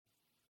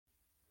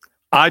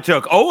I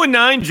took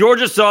 0-9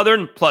 Georgia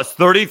Southern plus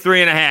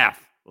 33.5.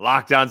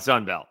 Locked on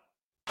Sunbelt.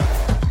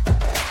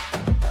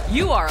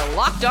 You are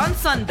Locked on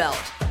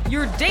Sunbelt,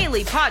 your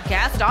daily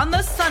podcast on the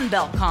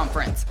Sunbelt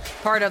Conference.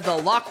 Part of the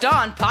Locked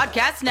on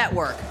Podcast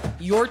Network,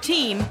 your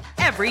team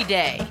every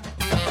day.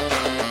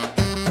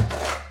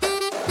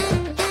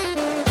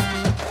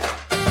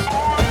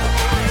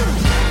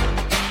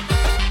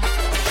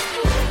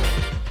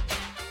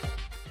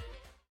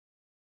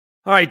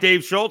 All right,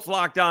 Dave Schultz,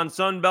 Locked on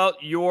Sunbelt,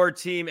 your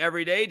team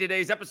every day.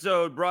 Today's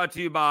episode brought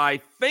to you by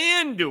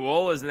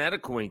FanDuel. Isn't that a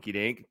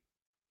coinky-dink?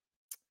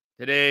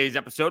 Today's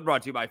episode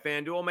brought to you by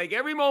FanDuel. Make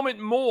every moment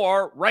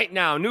more. Right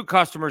now, new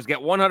customers get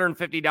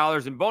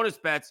 $150 in bonus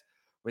bets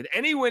with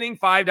any winning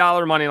 $5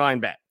 moneyline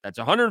bet. That's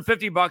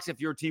 $150 if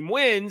your team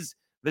wins.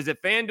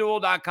 Visit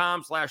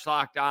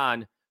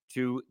FanDuel.com/locked-on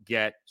to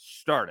get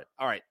started.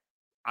 All right,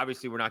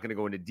 obviously we're not going to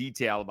go into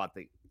detail about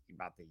the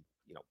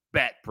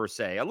bet per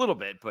se, a little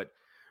bit, but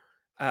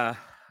I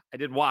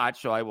did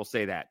watch, so I will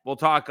say that. We'll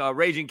talk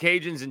Raging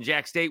Cajuns and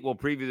Jack State. We'll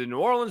preview the New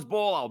Orleans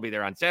Bowl. I'll be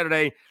there on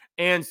Saturday.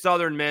 And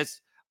Southern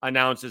Miss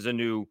announces a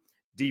new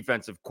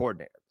defensive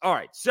coordinator. All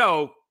right,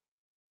 so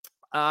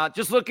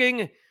just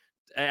looking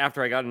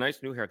after I got a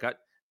nice new haircut,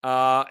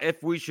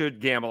 if we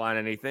should gamble on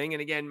anything.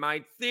 And again,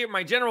 my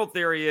general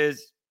theory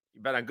is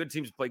you bet on good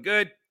teams to play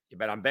good. You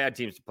bet on bad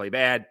teams to play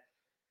bad.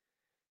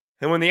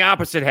 And when the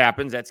opposite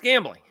happens, that's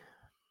gambling.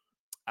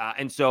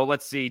 And so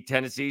let's see.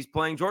 Tennessee's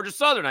playing Georgia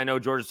Southern. I know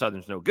Georgia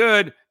Southern's no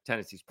good.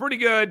 Tennessee's pretty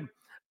good.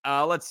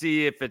 Let's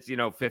see if it's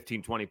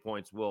 15, 20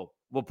 points. We'll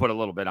put a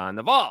little bit on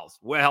the Vols.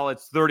 Well,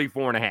 it's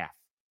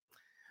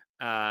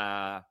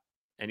 34.5.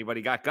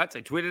 Anybody got guts?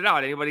 I tweeted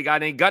out. Anybody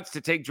got any guts to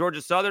take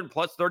Georgia Southern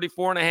plus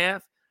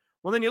 34.5?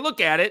 Well, then you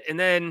look at it, and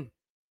then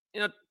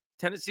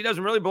Tennessee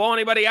doesn't really blow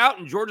anybody out,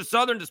 and Georgia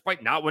Southern,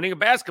 despite not winning a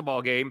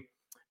basketball game,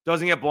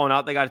 doesn't get blown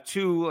out. They got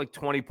two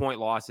 20-point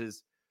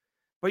losses.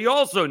 But you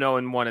also know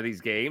in one of these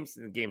games,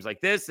 in games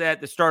like this,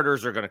 that the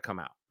starters are going to come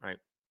out, right?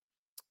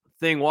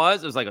 Thing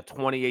was, it was like a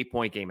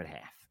 28-point game at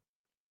half.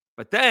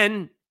 But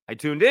then I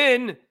tuned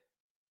in,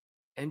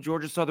 and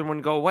Georgia Southern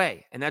wouldn't go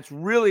away. And that's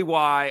really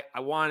why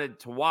I wanted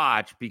to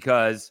watch,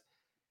 because,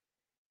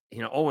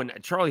 and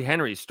Charlie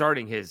Henry is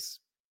starting his,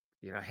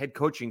 head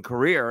coaching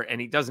career,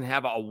 and he doesn't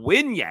have a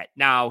win yet.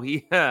 Now,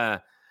 he,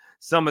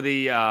 some of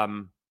the,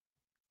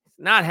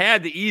 not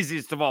had the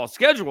easiest of all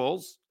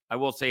schedules. I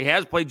will say he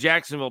has played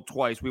Jacksonville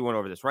twice. We went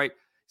over this, right?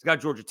 He's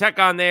got Georgia Tech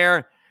on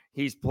there.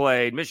 He's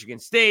played Michigan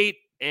State,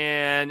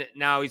 and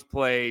now he's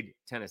played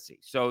Tennessee.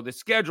 So the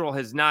schedule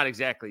has not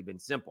exactly been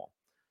simple.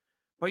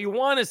 But you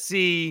want to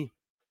see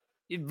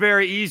it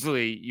very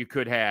easily. You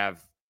could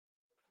have,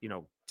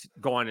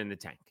 gone in the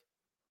tank,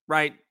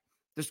 right?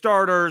 The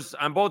starters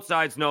on both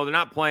sides know they're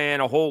not playing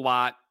a whole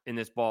lot in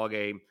this ball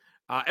game.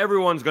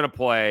 Everyone's going to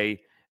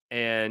play.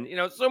 And,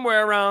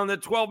 somewhere around the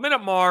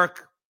 12-minute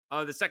mark,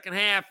 the second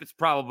half, it's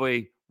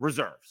probably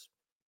reserves.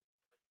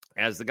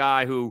 As the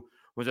guy who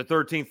was a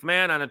 13th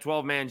man on a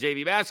 12-man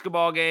JV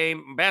basketball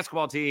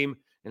team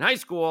in high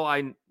school,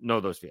 I know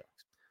those feelings.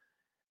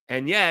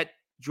 And yet,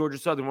 Georgia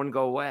Southern wouldn't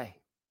go away.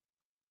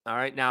 All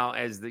right, now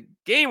as the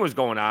game was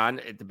going on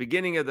at the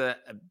beginning of the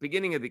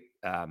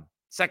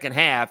second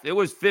half, it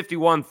was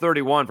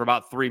 51-31 for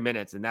about 3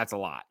 minutes, and that's a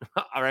lot.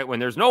 All right, when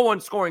there's no one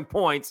scoring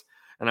points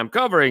and I'm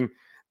covering,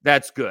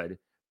 that's good,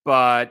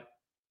 but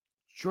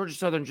Georgia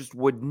Southern just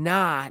would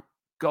not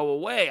go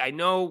away. I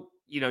know,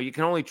 you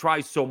can only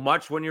try so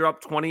much when you're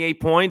up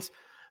 28 points,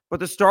 but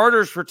the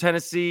starters for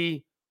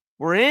Tennessee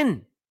were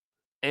in.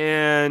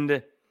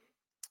 And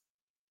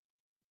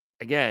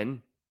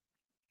again,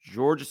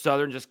 Georgia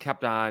Southern just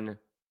kept on,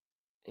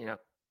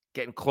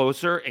 getting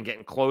closer and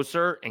getting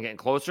closer and getting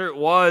closer. It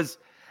was,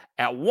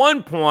 at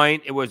one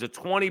point, it was a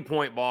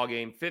 20-point ball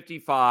game,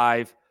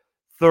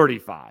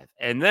 55-35.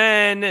 And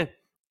then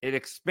it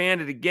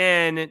expanded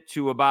again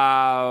to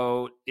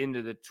about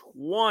into the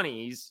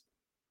 20s.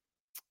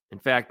 In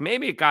fact,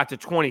 maybe it got to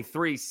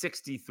 23,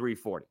 63,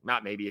 40.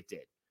 Not maybe it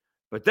did.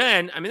 But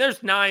then,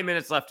 there's 9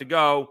 minutes left to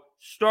go.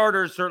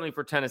 Starters, certainly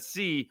for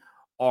Tennessee,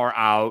 are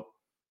out.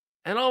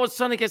 And all of a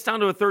sudden, it gets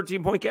down to a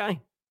 13-point guy.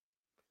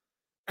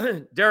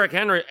 Derek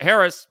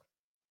Harris,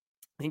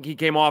 I think he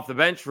came off the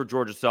bench for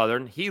Georgia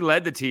Southern. He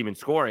led the team in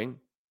scoring.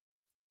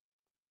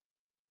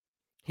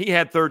 He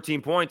had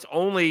 13 points,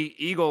 only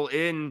Eagle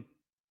in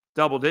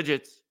double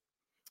digits.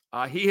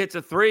 He hits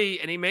a three,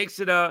 and he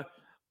makes it a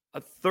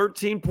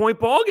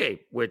 13-point ball game,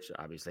 which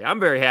obviously I'm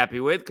very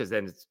happy with, because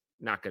then it's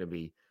not going to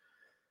be,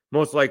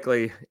 most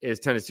likely is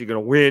Tennessee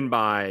going to win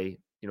by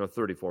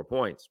 34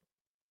 points.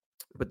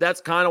 But that's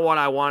kind of what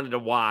I wanted to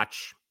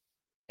watch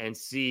and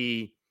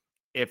see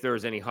if there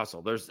was any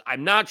hustle.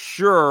 I'm not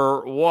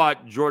sure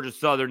what Georgia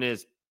Southern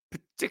is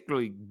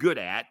particularly good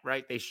at,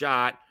 right? They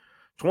shot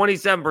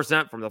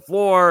 27% from the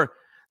floor.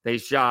 They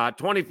shot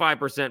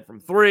 25% from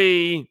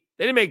three.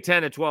 They didn't make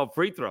 10 to 12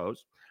 free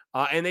throws.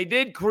 And they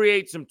did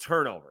create some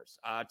turnovers.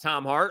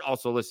 Tom Hart,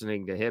 also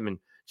listening to him, and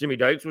Jimmy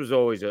Dykes was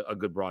always a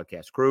good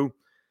broadcast crew.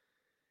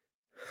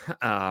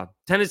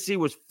 Tennessee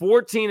was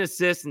 14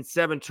 assists and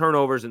 7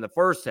 turnovers in the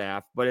first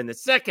half, but in the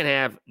second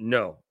half,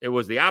 no, it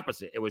was the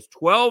opposite. It was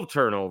 12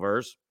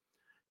 turnovers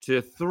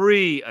to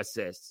 3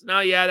 assists. Now,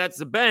 yeah, that's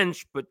the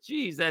bench, but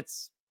geez,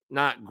 that's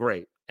not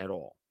great at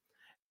all.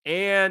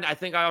 And I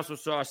think I also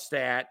saw a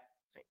stat.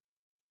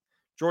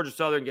 Georgia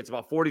Southern gets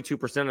about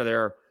 42% of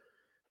their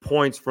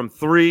points from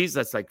threes.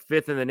 That's like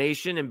 5th in the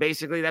nation. And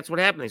basically that's what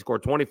happened. They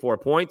scored 24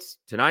 points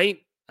tonight.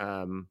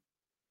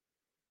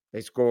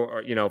 They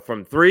score,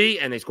 from 3,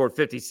 and they scored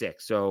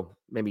 56. So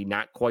maybe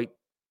not quite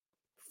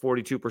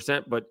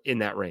 42%, but in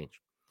that range.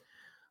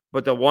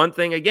 But the one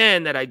thing,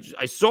 again, that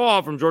I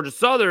saw from Georgia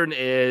Southern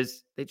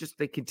is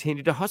they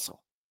continue to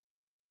hustle.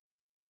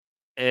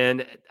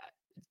 And it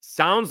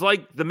sounds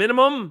like the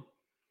minimum,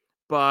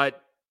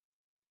 but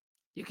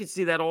you can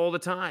see that all the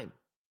time.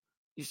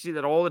 You see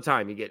that all the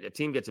time. A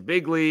team gets a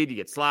big lead, you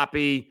get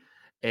sloppy,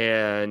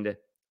 and I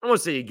don't want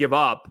to say you give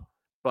up,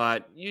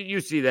 but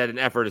you see that an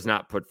effort is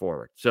not put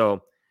forward.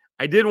 So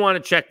I did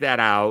want to check that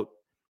out.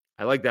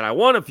 I like that I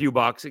won a few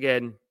bucks.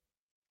 Again,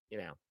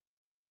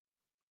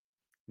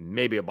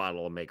 maybe a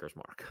bottle of Maker's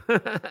Mark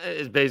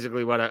is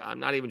basically what I'm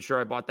not even sure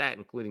I bought that,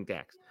 including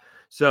tax.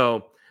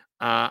 So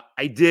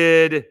I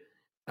did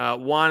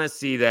want to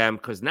see them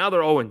because now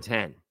they're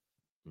 0-10.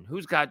 And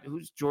who's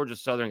Georgia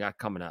Southern got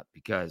coming up?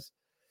 Because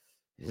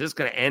is this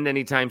going to end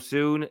anytime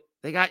soon?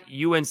 They got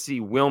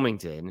UNC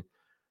Wilmington,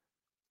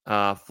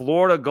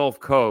 Florida Gulf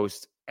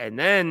Coast, and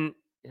then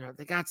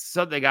they got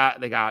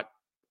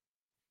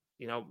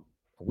a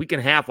week and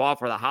a half off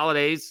for the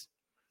holidays.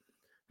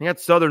 They got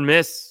Southern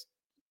Miss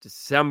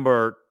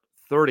December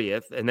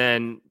 30th, and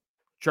then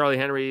Charlie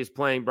Henry is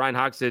playing Brian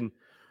Hodgson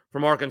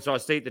from Arkansas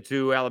State, the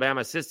 2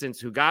 Alabama assistants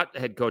who got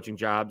head coaching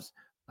jobs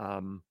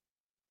on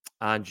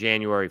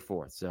January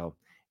 4th. So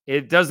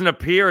it doesn't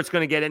appear it's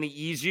going to get any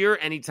easier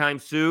anytime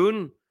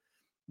soon.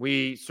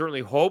 We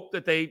certainly hope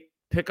that they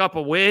pick up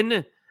a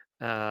win.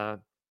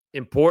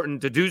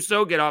 Important to do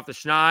so, get off the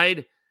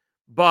schneid.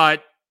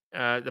 But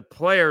the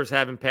players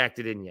haven't packed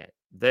it in yet.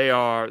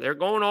 They're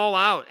going all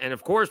out. And,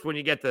 of course, when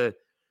you get the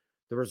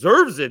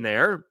reserves in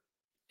there,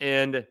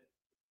 and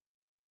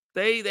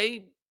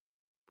they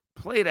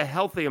played a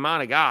healthy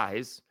amount of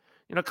guys.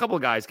 A couple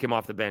of guys came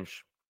off the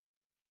bench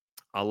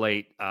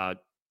late.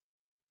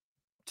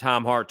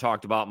 Tom Hart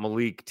talked about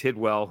Malik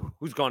Tidwell,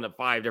 who's gone to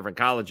 5 different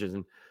colleges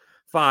in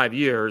 5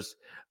 years.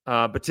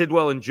 But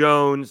Tidwell and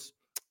Jones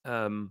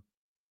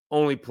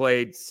only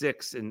played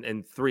 6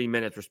 and 3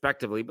 minutes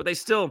respectively. But he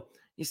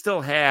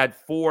still had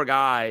 4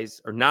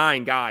 guys or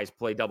 9 guys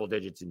play double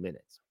digits in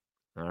minutes.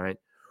 All right.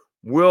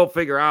 We'll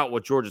figure out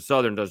what Georgia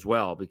Southern does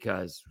well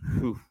because,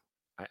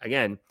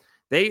 again,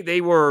 they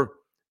got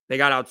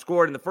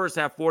outscored in the first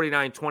half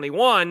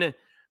 49-21,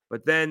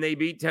 but then they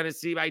beat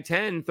Tennessee by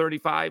 10,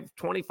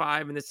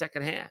 35-25 in the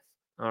second half.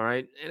 All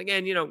right. And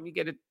again, you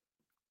get it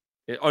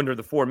under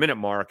the 4-minute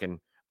mark, and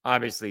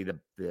obviously the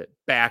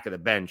back of the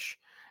bench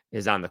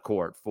is on the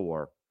court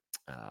for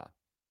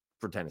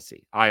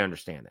Tennessee. I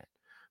understand that.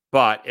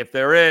 But if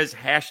there is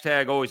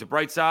 #always a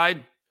bright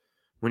side,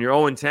 when you're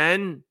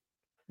 0-10,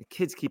 the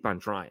kids keep on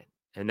trying,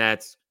 and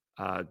that's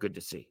good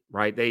to see,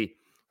 right?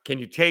 Can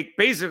you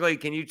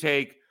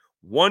take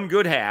one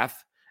good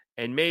half,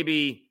 and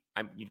maybe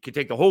you could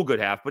take the whole good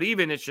half, but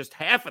even it's just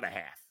half of the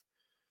half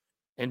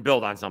and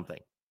build on something.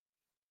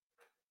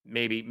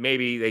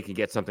 Maybe they can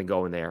get something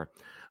going there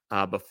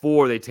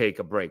before they take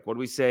a break. What do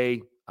we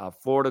say?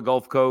 Florida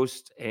Gulf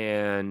Coast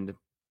and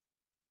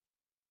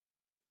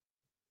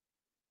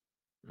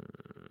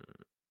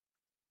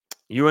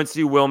UNC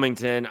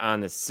Wilmington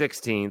on the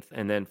 16th,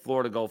 and then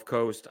Florida Gulf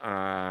Coast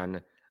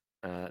on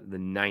the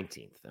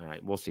 19th. All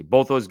right, we'll see.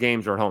 Both those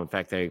games are at home. In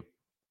fact, they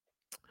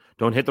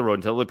don't hit the road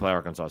until they play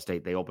Arkansas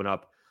State. They open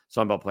up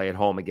Sunbelt play at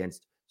home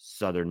against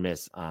Southern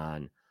Miss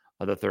on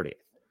the 30th.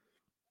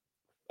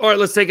 All right,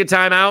 let's take a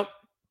timeout.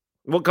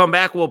 We'll come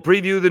back. We'll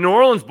preview the New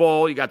Orleans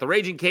Bowl. You got the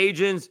Raging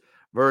Cajuns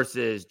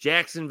versus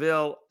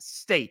Jacksonville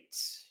State.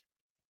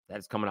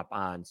 That's coming up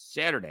on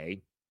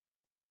Saturday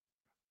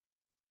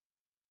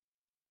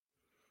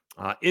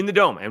in the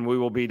Dome, and we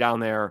will be down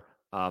there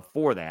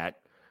for that.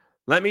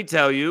 Let me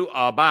tell you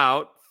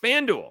about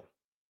FanDuel.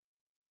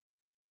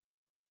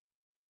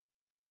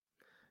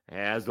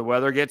 As the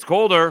weather gets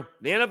colder,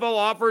 the NFL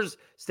offers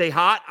stay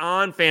hot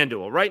on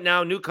FanDuel. Right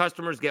now, new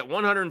customers get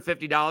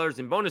 $150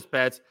 in bonus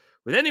bets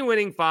with any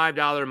winning $5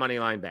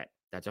 moneyline bet.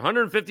 That's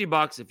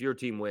 $150 if your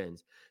team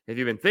wins. If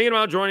you've been thinking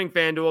about joining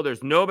FanDuel,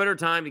 there's no better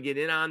time to get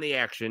in on the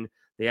action.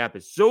 The app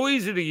is so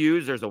easy to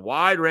use. There's a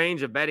wide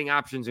range of betting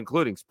options,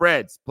 including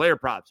spreads, player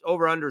props,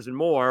 over-unders, and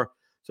more.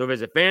 So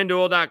visit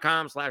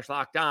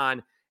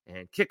FanDuel.com/lockedon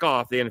and kick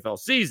off the NFL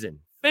season.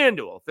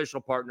 FanDuel,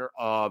 official partner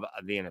of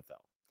the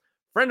NFL.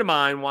 A friend of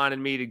mine wanted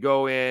me to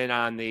go in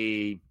on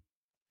the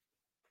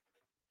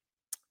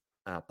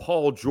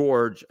Paul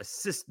George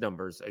assist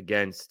numbers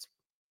against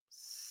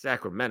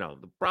Sacramento.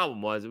 The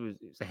problem was it was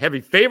a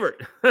heavy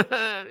favorite,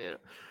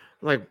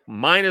 like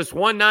minus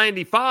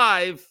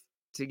 195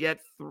 to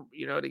get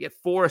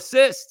 4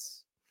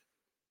 assists.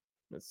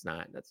 That's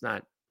not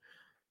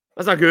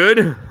That's not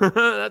good.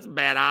 That's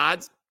bad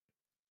odds.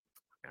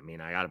 I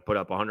mean, I got to put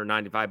up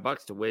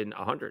 $195 to win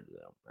 100.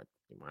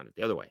 You want it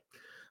the other way.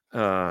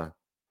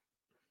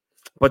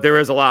 But there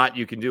is a lot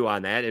you can do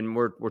on that, and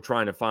we're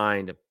trying to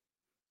find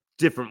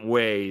different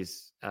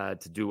ways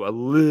to do a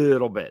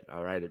little bit.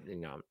 All right,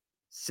 I'm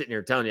sitting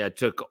here telling you I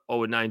took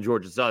 0-9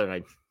 Georgia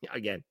Southern.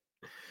 It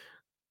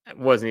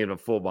wasn't even a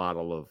full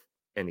bottle of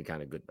any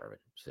kind of good bourbon.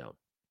 So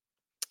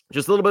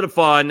just a little bit of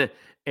fun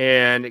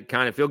and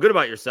kind of feel good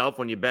about yourself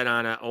when you bet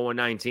on a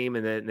 0-9 team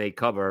and then they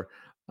cover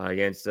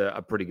against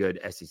a pretty good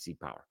SEC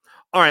power.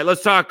 All right,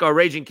 let's talk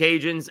Raging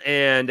Cajuns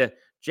and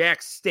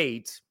Jax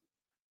State.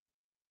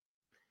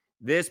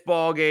 This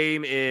ball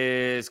game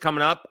is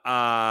coming up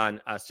on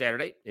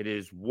Saturday. It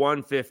is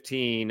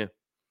 1:15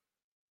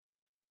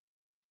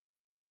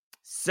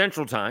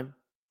 Central Time.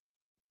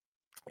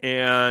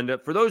 And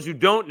for those who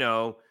don't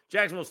know,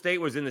 Jacksonville State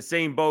was in the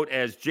same boat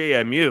as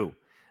JMU.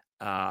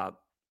 I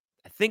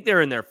think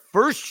they're in their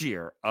first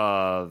year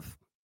of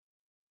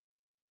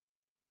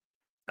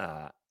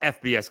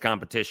FBS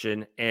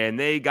competition, and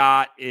they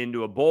got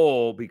into a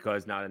bowl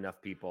because not enough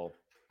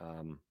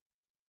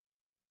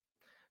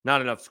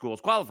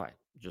schools qualified,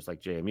 just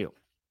like JMU.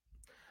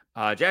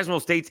 Jacksonville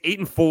State's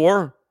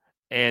 8-4,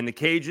 and the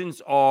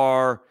Cajuns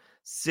are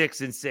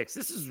 6-6.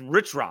 This is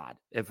Rich Rod.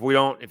 If you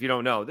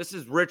don't know, this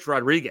is Rich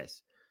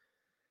Rodriguez,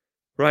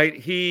 right?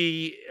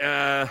 He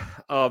I'm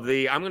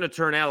going to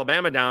turn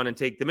Alabama down and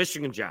take the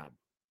Michigan job.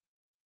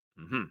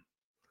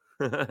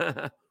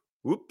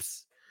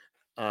 Oops.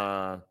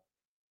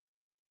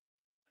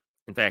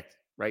 In fact,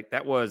 right,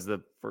 that was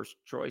the first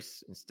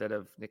choice instead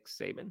of Nick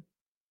Saban.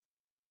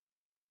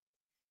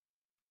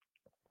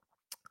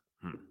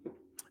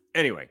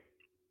 Anyway,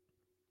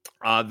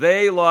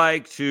 they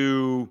like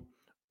to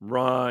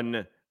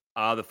run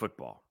the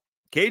football.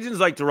 Cajuns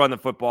like to run the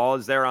football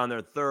as they're on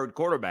their third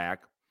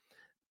quarterback,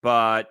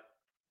 but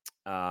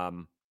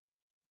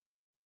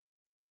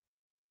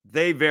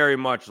they very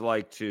much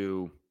like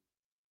to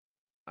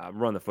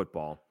run the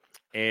football.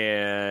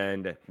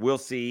 And we'll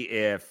see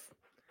if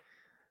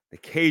the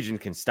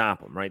Cajuns can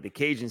stop them, right? The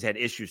Cajuns had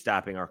issues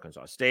stopping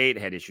Arkansas State,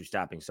 had issues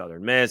stopping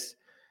Southern Miss,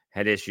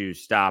 had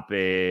issues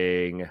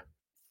stopping...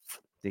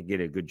 They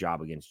did a good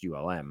job against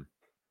ULM.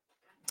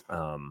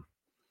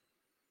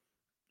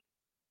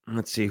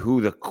 Let's see who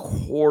the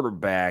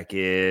quarterback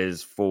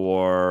is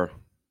for.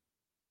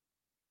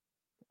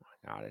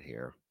 I got it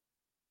here.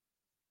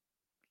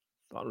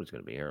 Thought it was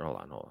going to be here.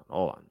 Hold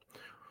on.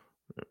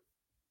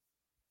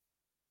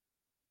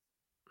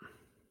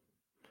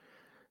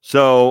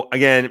 So,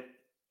 again,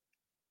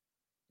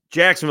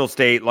 Jacksonville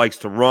State likes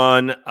to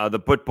run the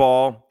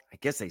football. I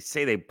guess they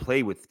say they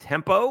play with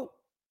tempo.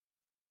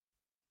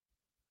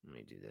 Let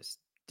me do this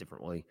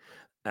differently.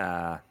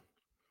 And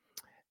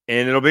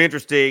it'll be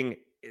interesting.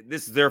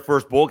 This is their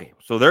first bowl game.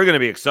 So they're going to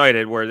be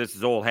excited where this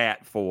is old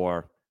hat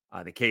for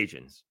the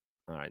Cajuns.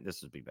 All right,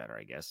 this would be better,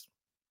 I guess.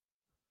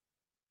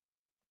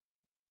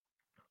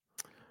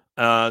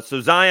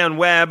 So Zion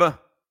Webb,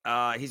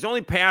 he's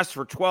only passed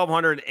for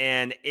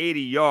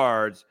 1,280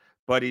 yards,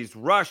 but he's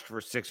rushed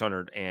for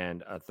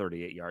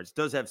 638 yards.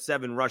 Does have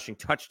 7 rushing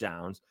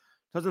touchdowns.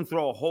 Doesn't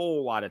throw a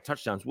whole lot of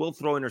touchdowns. Will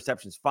throw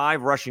interceptions.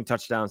 5 rushing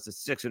touchdowns to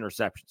 6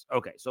 interceptions.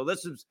 Okay, so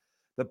this is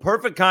the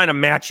perfect kind of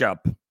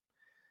matchup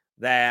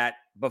that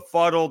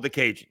befuddled the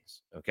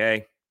Cajuns,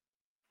 okay?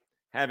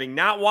 Having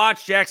not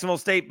watched Jacksonville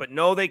State, but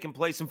know they can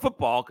play some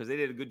football because they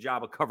did a good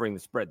job of covering the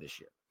spread this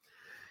year.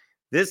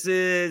 This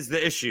is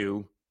the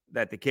issue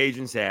that the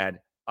Cajuns had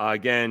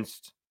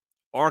against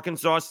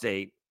Arkansas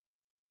State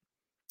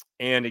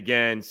and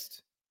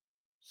against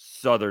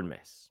Southern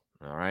Miss,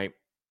 all right?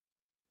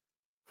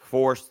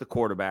 Forced the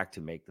quarterback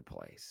to make the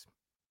plays.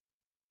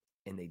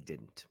 And they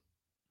didn't.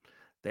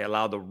 They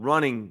allowed the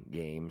running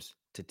games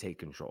to take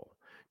control.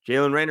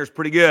 Jalen Raynor's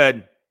pretty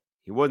good.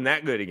 He wasn't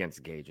that good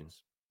against the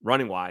Cajuns.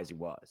 Running-wise, he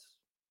was.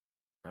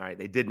 All right,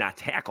 they did not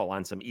tackle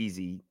on some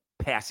easy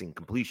passing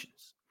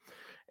completions.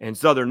 And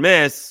Southern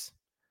Miss,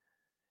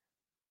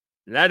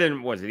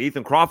 was it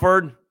Ethan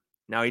Crawford?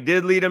 Now, he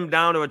did lead him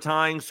down to a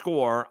tying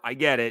score. I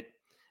get it,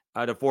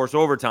 to force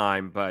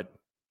overtime, but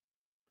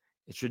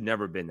it should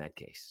never have been that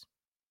case.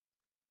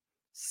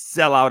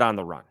 Sell out on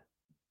the run.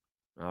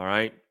 All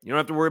right. You don't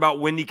have to worry about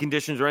windy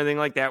conditions or anything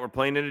like that. We're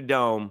playing in a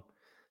dome.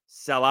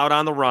 Sell out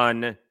on the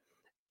run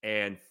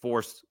and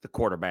force the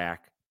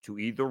quarterback to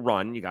either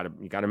run. You got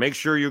to make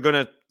sure you're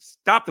going to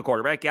stop the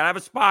quarterback. You got to have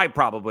a spy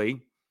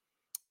probably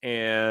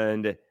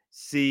and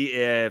see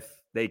if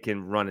they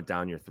can run it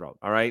down your throat.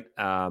 All right.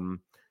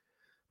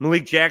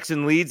 Malik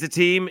Jackson leads the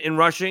team in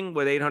rushing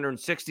with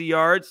 860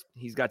 yards.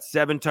 He's got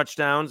 7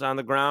 touchdowns on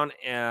the ground.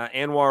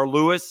 Anwar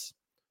Lewis,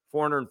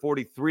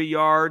 443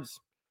 yards.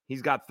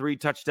 He's got 3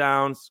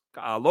 touchdowns.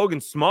 Logan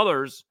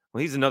Smothers,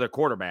 well, he's another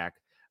quarterback.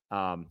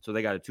 So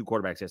they got a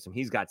 2-quarterback system.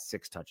 He's got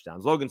 6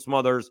 touchdowns. Logan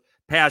Smothers,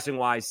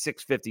 passing-wise,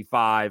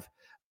 655,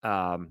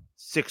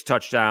 6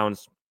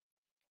 touchdowns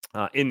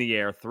in the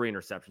air, 3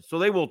 interceptions. So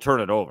they will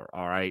turn it over,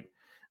 all right?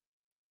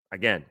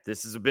 Again,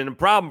 this has been a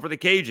problem for the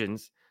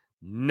Cajuns,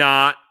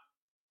 not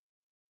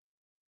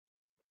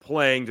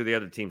playing to the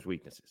other team's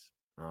weaknesses.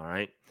 All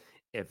right.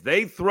 If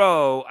they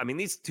throw, I mean,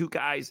 these two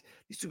guys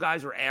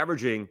are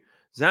averaging,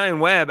 Zion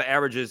Webb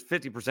averages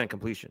 50%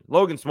 completion.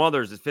 Logan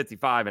Smothers is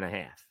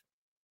 55.5.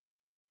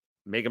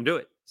 Make them do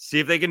it. See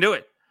if they can do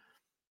it.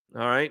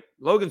 All right.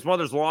 Logan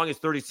Smothers' long is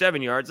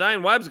 37 yards.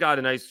 Zion Webb's got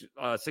a nice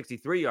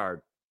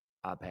 63-yard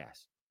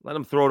pass. Let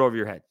them throw it over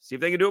your head. See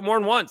if they can do it more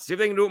than once. See if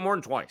they can do it more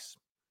than twice.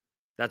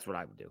 That's what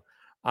I would do.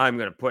 I'm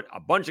going to put a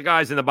bunch of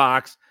guys in the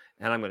box,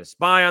 and I'm going to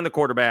spy on the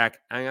quarterback,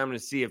 and I'm going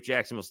to see if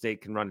Jacksonville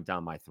State can run it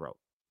down my throat.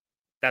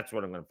 That's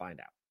what I'm going to find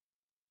out.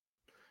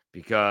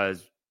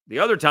 Because the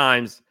other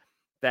times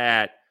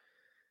that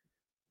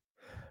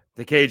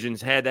the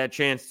Cajuns had that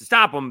chance to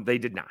stop them, they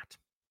did not.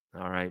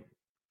 All right.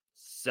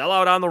 Sell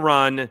out on the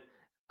run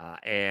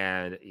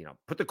and,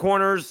 put the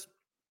corners,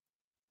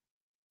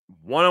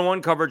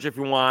 one-on-one coverage if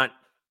you want,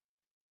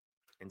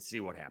 and see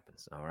what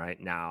happens. All right.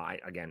 Now, I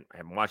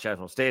haven't watched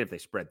Jacksonville State. If they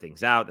spread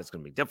things out, that's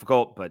going to be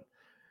difficult, but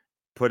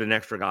put an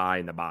extra guy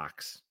in the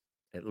box,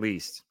 at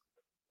least.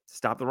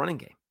 Stop the running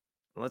game.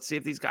 Let's see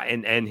if these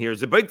guys, and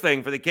here's the big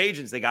thing for the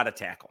Cajuns, they got to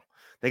tackle.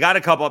 They got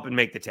to come up and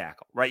make the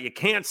tackle, right? You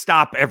can't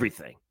stop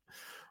everything,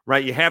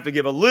 right? You have to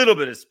give a little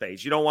bit of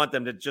space. You don't want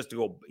them to just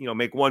go,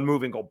 make one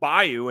move and go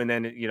by you, and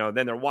then,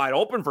 then they're wide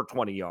open for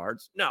 20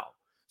 yards. No.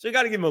 So you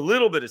got to give them a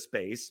little bit of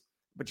space,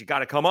 but you got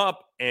to come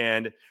up,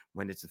 and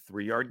when it's a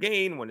 3-yard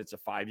gain, when it's a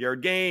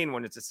 5-yard gain,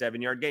 when it's a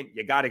 7-yard gain,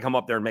 you got to come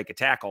up there and make a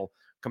tackle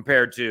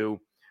compared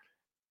to,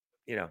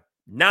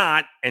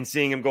 not and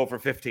seeing him go for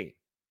 15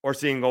 or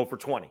seeing him go for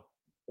 20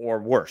 or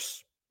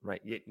worse,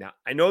 right? Now,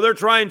 I know they're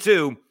trying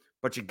to,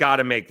 but you got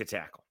to make the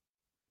tackle.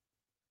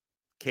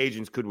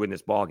 Cajuns could win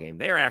this ball game.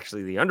 They're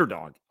actually the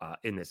underdog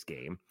in this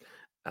game.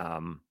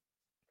 The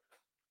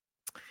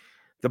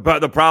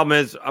problem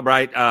is,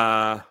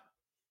 right,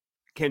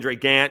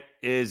 Kendrick Gant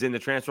is in the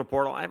transfer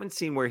portal. I haven't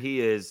seen where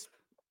he is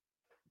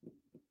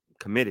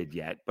committed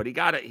yet, but he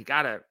got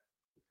an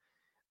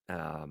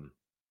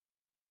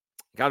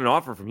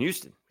offer from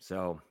Houston.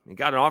 So he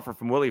got an offer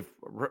from Willie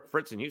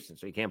Fritz in Houston,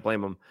 so you can't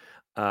blame him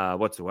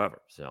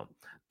whatsoever. So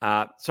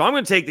I'm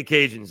going to take the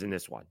Cajuns in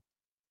this one.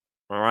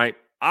 All right.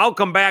 I'll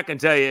come back and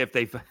tell you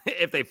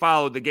if they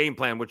followed the game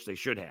plan, which they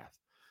should have.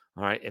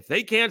 All right. If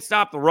they can't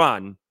stop the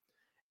run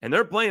and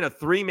they're playing a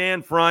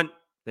 3-man front,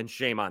 then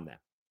shame on them.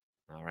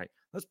 All right.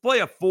 Let's play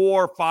a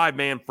 4 or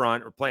 5-man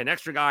front or play an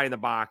extra guy in the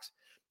box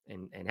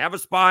and have a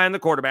spy on the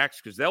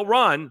quarterbacks because they'll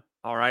run.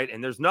 All right.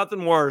 And there's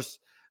nothing worse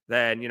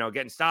than,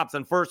 getting stops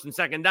on 1st and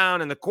 2nd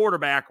down and the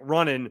quarterback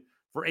running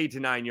for 8 to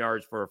 9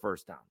 yards for a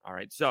first down. All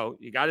right. So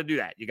you got to do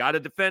that. You got to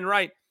defend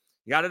right.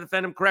 You got to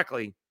defend them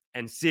correctly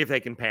and see if they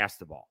can pass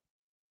the ball.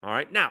 All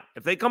right. Now,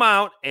 if they come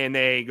out and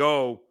they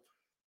go,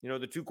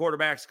 the two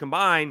quarterbacks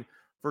combine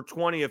for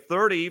 20 or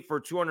 30 for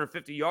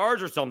 250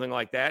 yards or something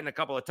like that and a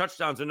couple of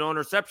touchdowns and no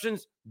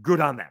interceptions, good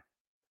on them.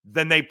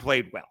 Then they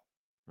played well.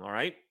 All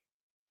right.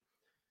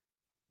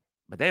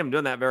 But they haven't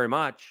done that very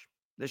much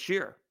this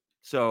year.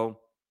 So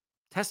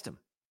test them.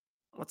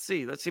 Let's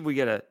see. Let's see if we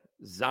get a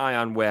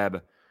Zion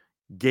Webb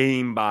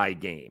game by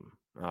game.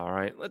 All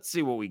right. Let's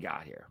see what we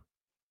got here.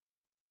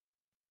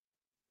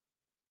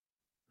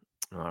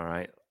 All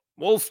right.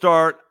 We'll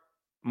start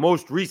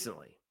most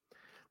recently.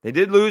 They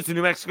did lose to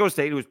New Mexico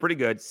State, who was pretty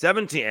good.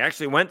 17,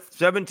 actually went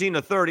 17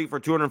 to 30 for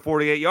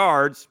 248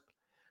 yards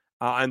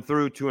and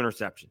threw 2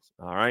 interceptions.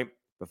 All right.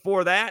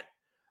 Before that,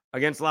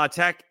 against La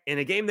Tech, in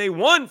a game they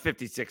won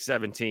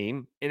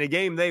 56-17. In a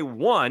game they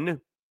won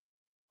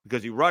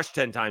because he rushed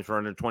 10 times for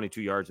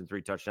 122 yards and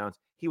 3 touchdowns.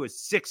 He was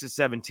 6 of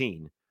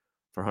 17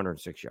 for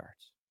 106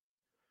 yards.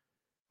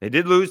 They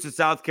did lose to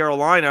South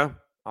Carolina.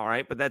 All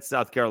right, but that's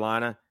South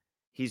Carolina.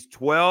 He's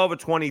 12 of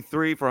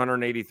 23 for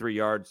 183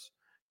 yards,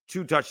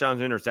 2 touchdowns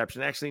and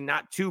interception. Actually,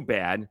 not too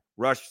bad.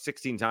 Rushed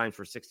 16 times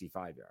for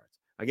 65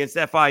 yards. Against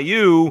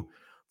FIU,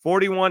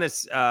 they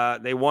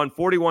won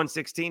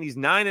 41-16. He's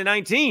 9 of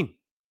 19.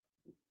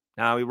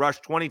 Now he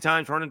rushed 20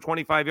 times for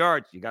 125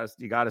 yards. You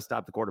got to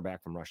stop the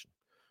quarterback from rushing.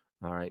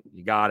 All right,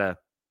 you gotta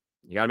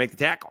make the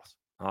tackles.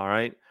 All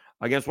right,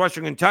 against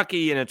Western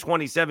Kentucky in a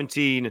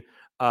 2017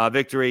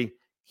 victory,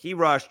 he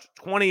rushed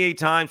 28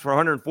 times for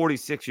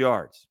 146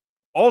 yards.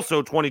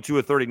 Also 22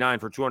 of 39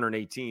 for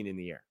 218 in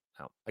the air.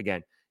 Now,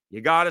 again,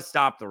 you got to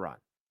stop the run.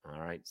 All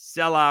right.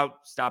 Sell out,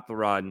 stop the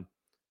run,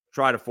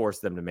 try to force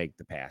them to make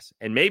the pass.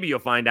 And maybe you'll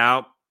find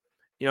out,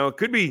 it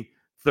could be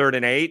 3rd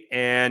and 8,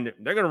 and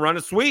they're going to run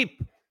a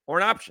sweep or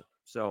an option.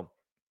 So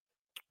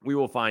we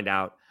will find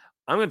out.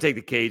 I'm going to take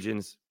the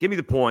Cajuns. Give me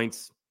the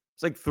points.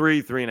 It's like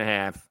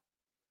 3.5.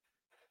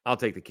 I'll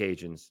take the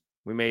Cajuns.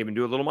 We may even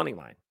do a little money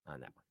line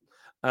on that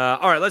one.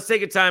 All right, let's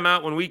take a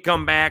timeout. When we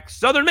come back,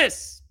 Southern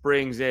Miss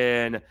brings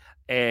in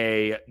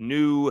a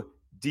new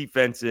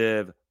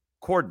defensive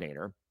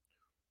coordinator.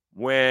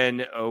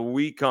 When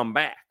we come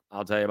back,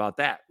 I'll tell you about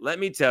that. Let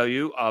me tell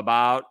you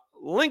about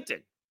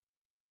LinkedIn.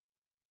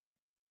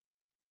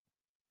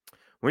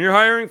 When you're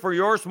hiring for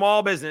your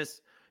small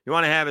business, you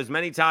want to have as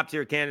many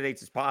top-tier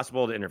candidates as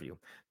possible to interview.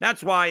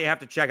 That's why you have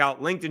to check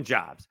out LinkedIn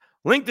Jobs.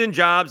 LinkedIn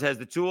Jobs has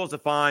the tools to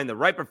find the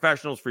right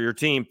professionals for your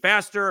team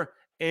faster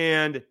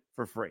and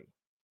for free.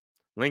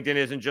 LinkedIn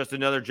isn't just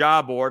another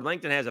job board.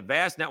 LinkedIn has a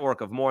vast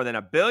network of more than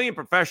 1 billion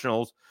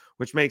professionals,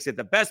 which makes it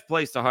the best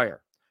place to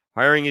hire.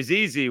 Hiring is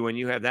easy when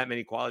you have that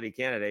many quality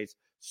candidates.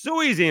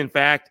 So easy, in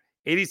fact,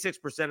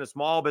 86% of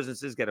small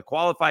businesses get a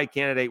qualified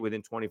candidate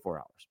within 24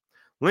 hours.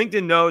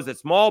 LinkedIn knows that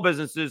small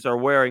businesses are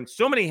wearing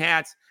so many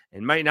hats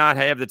and might not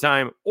have the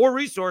time or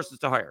resources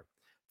to hire.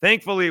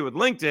 Thankfully, with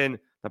LinkedIn,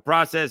 the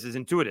process is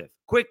intuitive,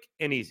 quick,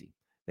 and easy.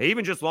 They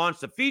even just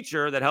launched a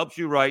feature that helps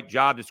you write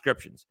job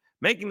descriptions,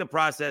 making the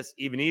process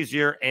even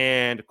easier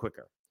and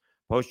quicker.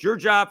 Post your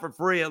job for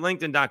free at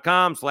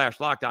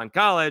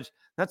linkedin.com/lockedoncollege.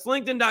 That's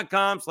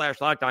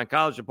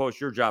linkedin.com/lockedoncollege to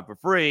post your job for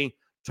free.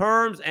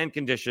 Terms and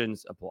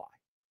conditions apply.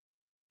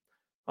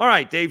 All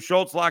right, Dave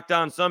Schultz, Locked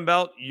On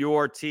Sunbelt,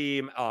 your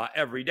team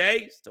every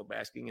day. Still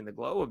basking in the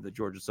glow of the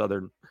Georgia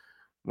Southern,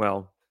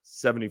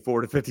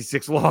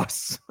 74-56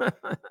 loss,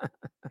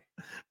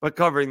 but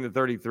covering the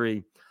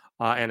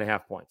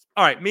 33.5 points.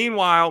 All right,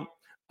 meanwhile,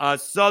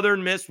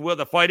 Southern Miss with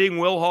the Fighting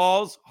Will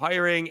Halls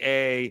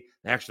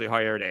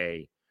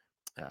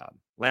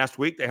last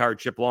week they hired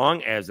Chip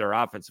Long as their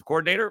offensive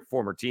coordinator,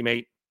 former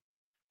teammate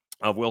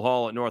of Will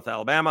Hall at North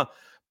Alabama.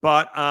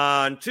 But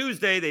on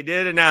Tuesday, they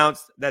did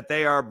announce that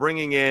they are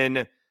bringing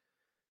in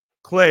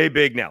Clay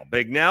Bignell.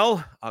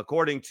 Bignell,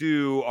 according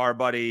to our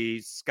buddy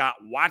Scott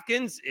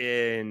Watkins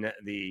in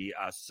the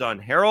Sun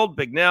Herald,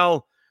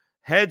 Bignell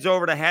heads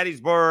over to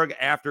Hattiesburg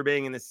after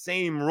being in the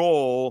same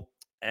role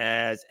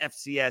as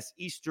FCS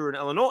Eastern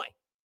Illinois.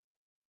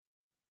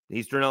 The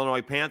Eastern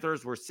Illinois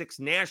Panthers were 6th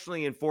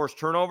nationally in forced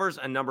turnovers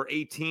and number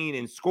 18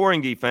 in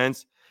scoring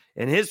defense.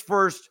 In his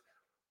first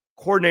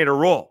coordinator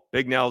role,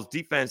 Bignell's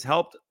defense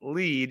helped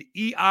lead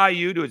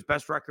EIU to its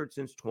best record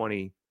since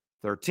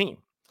 2013.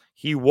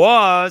 He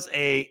was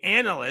an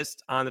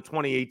analyst on the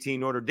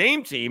 2018 Notre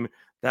Dame team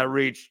that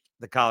reached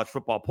the college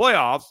football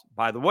playoffs.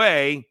 By the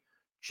way,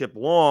 Chip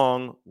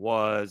Long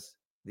was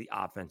the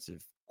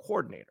offensive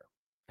coordinator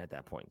at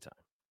that point in time.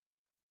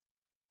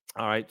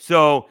 All right,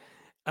 so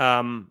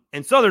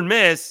in Southern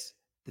Miss,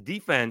 the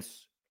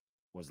defense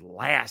was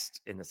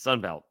last in the Sun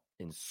Belt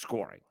in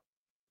scoring.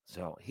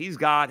 So he's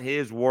got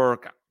his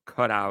work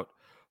cut out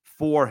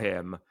for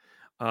him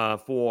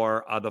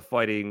for the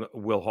Fighting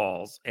Will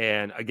Halls.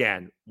 And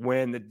again,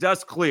 when the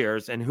dust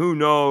clears, and who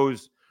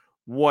knows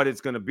what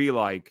it's going to be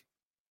like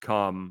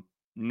come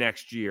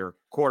next year,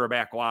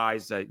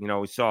 quarterback-wise,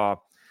 we saw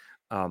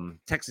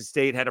Texas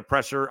State had a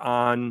presser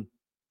on,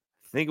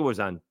 I think it was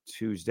on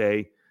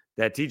Tuesday,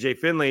 that TJ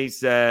Finley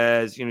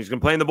says, he's going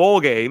to play in the bowl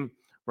game,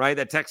 right?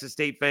 That Texas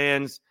State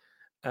fans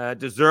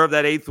deserve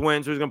that 8th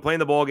win, so he's going to play in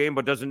the bowl game,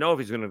 but doesn't know if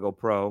he's going to go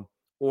pro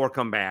or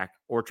come back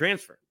or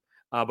transfer.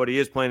 But he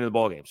is playing in the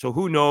bowl game. So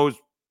who knows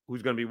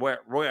who's going to be where,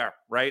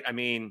 right? I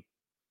mean,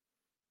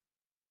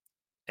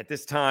 at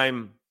this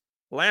time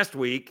last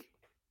week,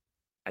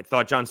 I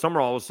thought John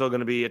Summerall was still going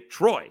to be at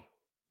Troy.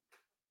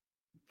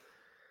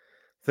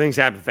 Things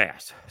happen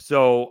fast.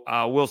 So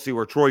we'll see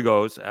where Troy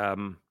goes.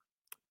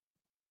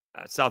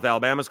 South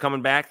Alabama's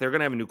coming back. They're going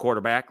to have a new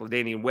quarterback.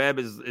 LaDainian Webb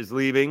is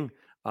leaving.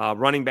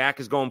 Running back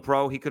is going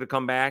pro. He could have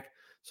come back.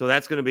 So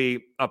that's going to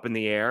be up in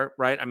the air,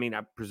 right? I mean,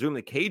 I presume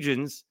the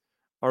Cajuns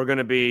are going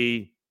to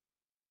be,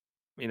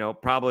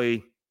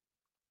 probably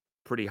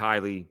pretty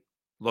highly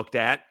looked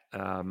at.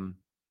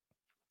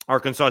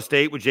 Arkansas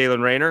State with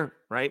Jalen Raynor,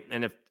 right?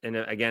 And if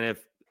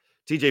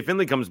TJ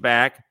Finley comes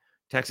back,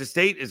 Texas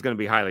State is going to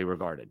be highly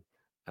regarded.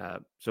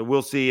 So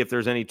we'll see if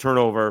there's any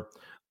turnover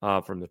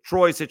from the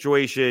Troy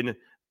situation.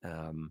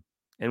 And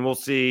we'll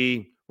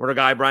see what our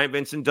guy Bryant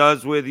Vincent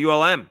does with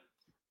ULM.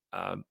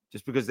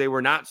 Just because they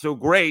were not so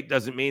great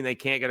doesn't mean they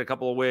can't get a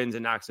couple of wins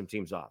and knock some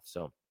teams off.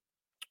 So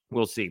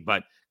we'll see.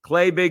 But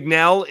Clay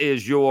Bignell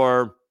is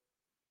your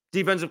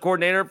defensive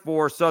coordinator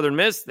for Southern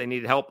Miss. They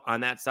needed help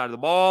on that side of the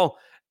ball.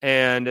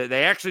 And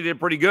they actually did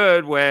pretty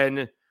good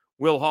when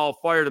Will Hall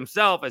fired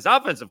himself as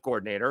offensive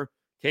coordinator.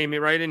 Came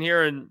right in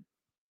here and,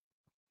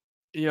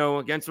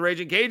 against the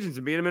Raging Cajuns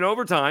and beat them in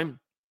overtime.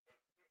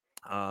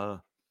 It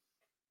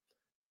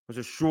was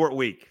a short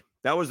week.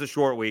 That was the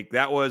short week.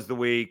 That was the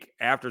week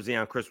after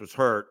Zion Chris was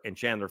hurt and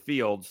Chandler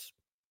Fields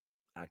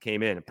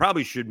came in. I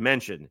probably should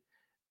mention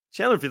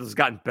Chandler Fields has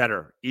gotten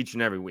better each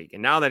and every week.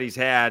 And now that he's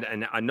had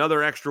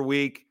another extra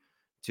week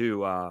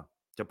to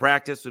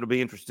practice, it'll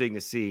be interesting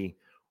to see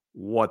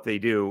what they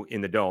do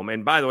in the Dome.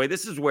 And by the way,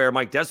 this is where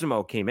Mike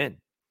Desimo came in,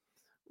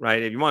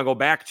 right? If you want to go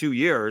back 2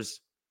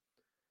 years,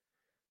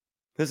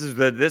 this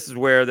is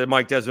where the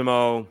Mike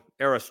Desimo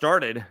era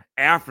started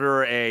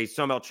after a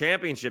Sun Belt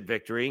Championship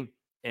victory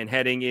and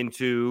heading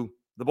into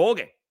the bowl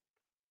game.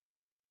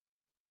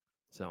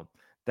 So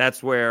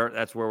that's where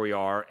we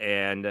are.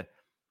 And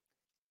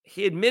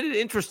he admitted,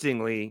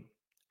 interestingly,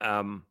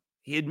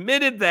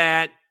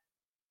 that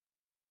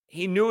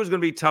he knew it was going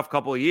to be a tough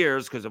couple of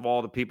years because of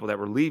all the people that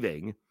were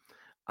leaving.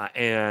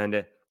 And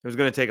it was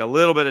going to take a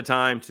little bit of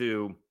time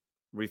to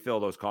refill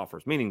those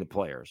coffers, meaning the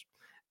players.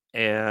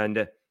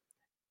 And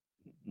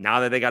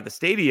now that they got the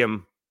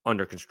stadium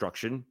under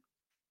construction,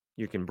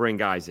 you can bring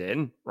guys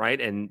in,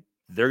 right? And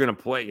they're going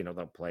to play, they'll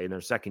play in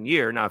their second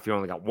year. Now, if you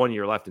only got 1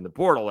 year left in the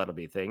portal, that'll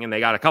be a thing. And they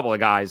got a couple of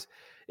guys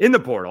in the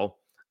portal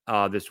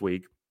this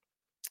week.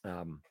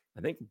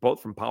 I think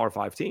both from Power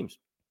 5 teams.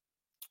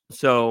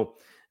 So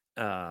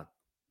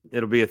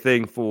it'll be a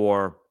thing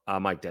for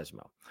Mike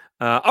Desimo.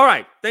 All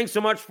right. Thanks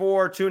so much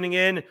for tuning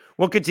in.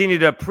 We'll continue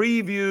to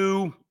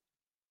preview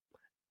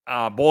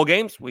bowl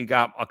games. We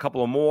got a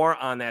couple of more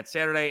on that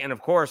Saturday. And,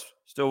 of course,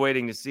 still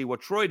waiting to see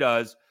what Troy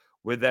does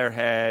with their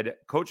head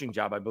coaching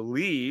job. I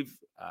believe,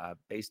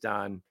 based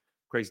on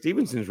Craig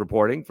Stevenson's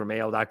reporting from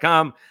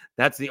AL.com,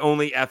 that's the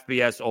only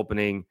FBS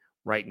opening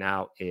right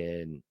now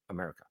in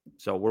America.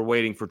 So we're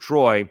waiting for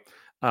Troy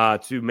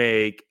to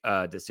make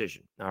a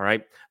decision. All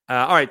right.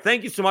 All right.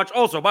 Thank you so much.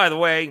 Also, by the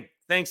way,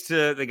 thanks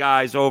to the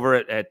guys over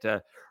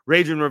at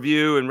Rage and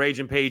Review and Rage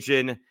and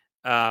Pagin.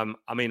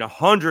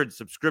 100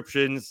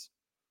 subscriptions,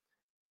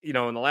 in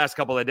the last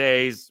couple of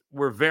days.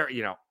 We're very,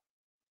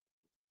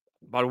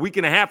 about a week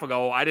and a half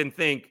ago, I didn't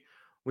think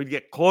we'd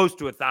get close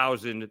to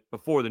 1,000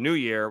 before the new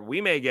year. We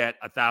may get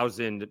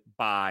 1,000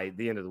 by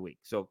the end of the week.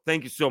 So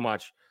thank you so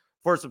much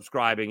for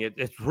subscribing.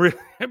 It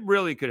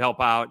really could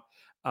help out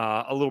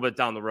a little bit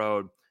down the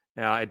road.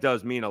 It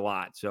does mean a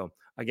lot. So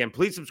again,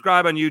 please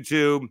subscribe on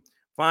YouTube.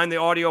 Find the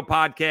audio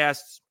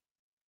podcasts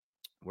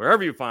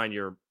wherever you find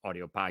your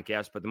audio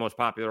podcasts, but the most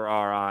popular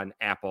are on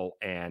Apple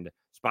and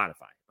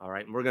Spotify. All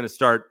right. And we're going to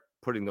start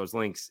putting those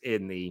links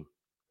in the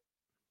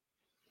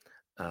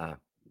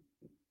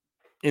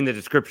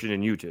description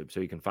in YouTube so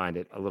you can find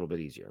it a little bit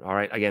easier. All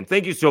right. Again,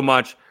 thank you so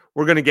much.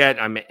 We're going to get,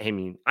 I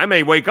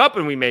may wake up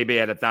and we may be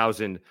at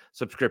 1,000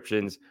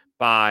 subscriptions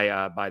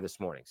by this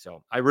morning.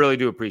 So I really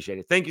do appreciate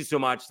it. Thank you so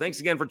much. Thanks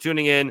again for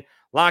tuning in.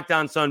 Locked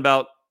On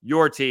Sunbelt,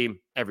 your team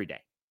every day.